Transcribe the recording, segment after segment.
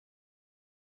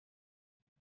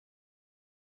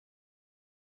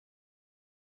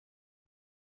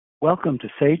Welcome to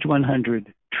Sage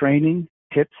 100 Training,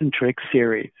 Tips and Tricks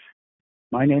series.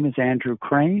 My name is Andrew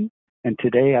Crane, and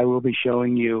today I will be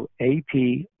showing you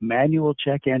AP manual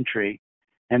check entry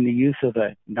and the use of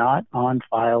a not on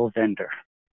file vendor.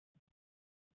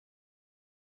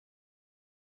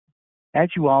 As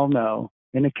you all know,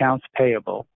 in accounts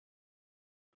payable,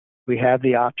 we have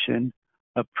the option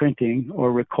of printing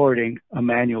or recording a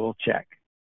manual check.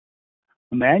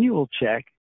 A manual check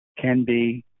can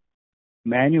be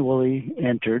manually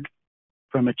entered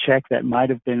from a check that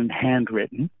might have been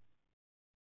handwritten,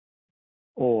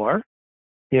 or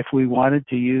if we wanted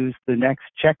to use the next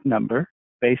check number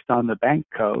based on the bank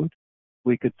code,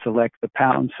 we could select the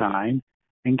pound sign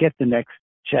and get the next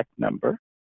check number.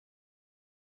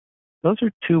 Those are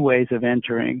two ways of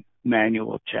entering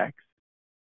manual checks.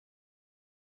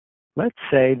 Let's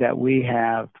say that we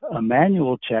have a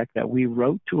manual check that we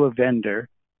wrote to a vendor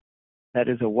that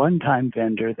is a one-time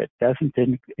vendor that doesn't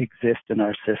exist in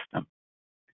our system.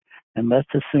 And let's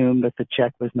assume that the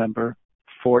check was number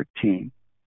 14.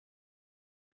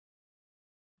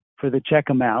 For the check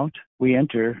amount, we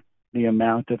enter the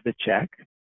amount of the check,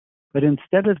 but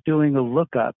instead of doing a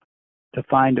lookup to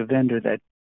find a vendor that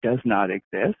does not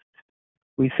exist,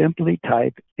 we simply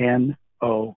type NOF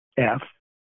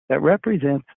that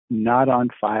represents not on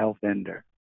file vendor.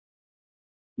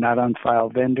 Not on file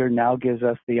vendor now gives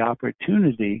us the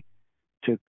opportunity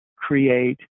to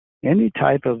create any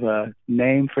type of a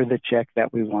name for the check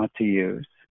that we want to use.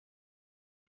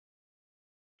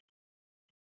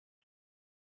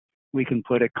 We can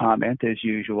put a comment as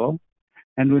usual.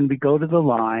 And when we go to the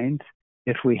lines,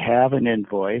 if we have an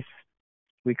invoice,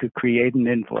 we could create an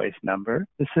invoice number.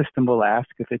 The system will ask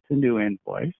if it's a new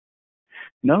invoice.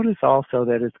 Notice also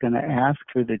that it's going to ask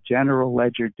for the general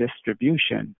ledger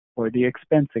distribution or the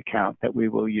expense account that we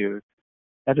will use.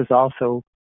 That is also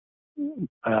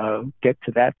get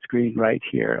to that screen right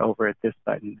here over at this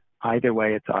button. Either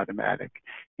way, it's automatic.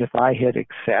 If I hit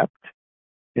accept,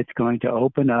 it's going to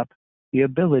open up the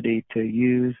ability to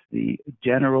use the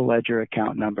general ledger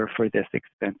account number for this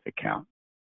expense account.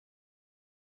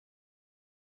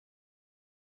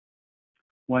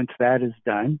 Once that is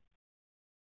done,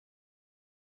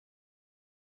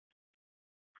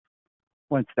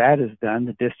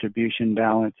 the distribution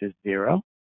balance is 0.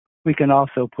 We can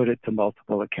also put it to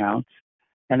multiple accounts.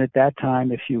 And at that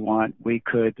time, if you want, we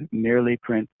could merely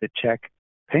print the check,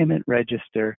 payment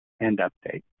register, and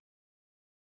update.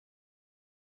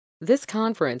 This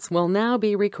conference will now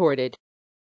be recorded.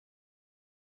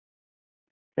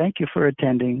 Thank you for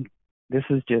attending. This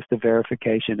is just a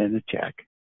verification in the check.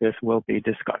 This will be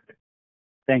discarded.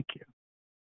 Thank you.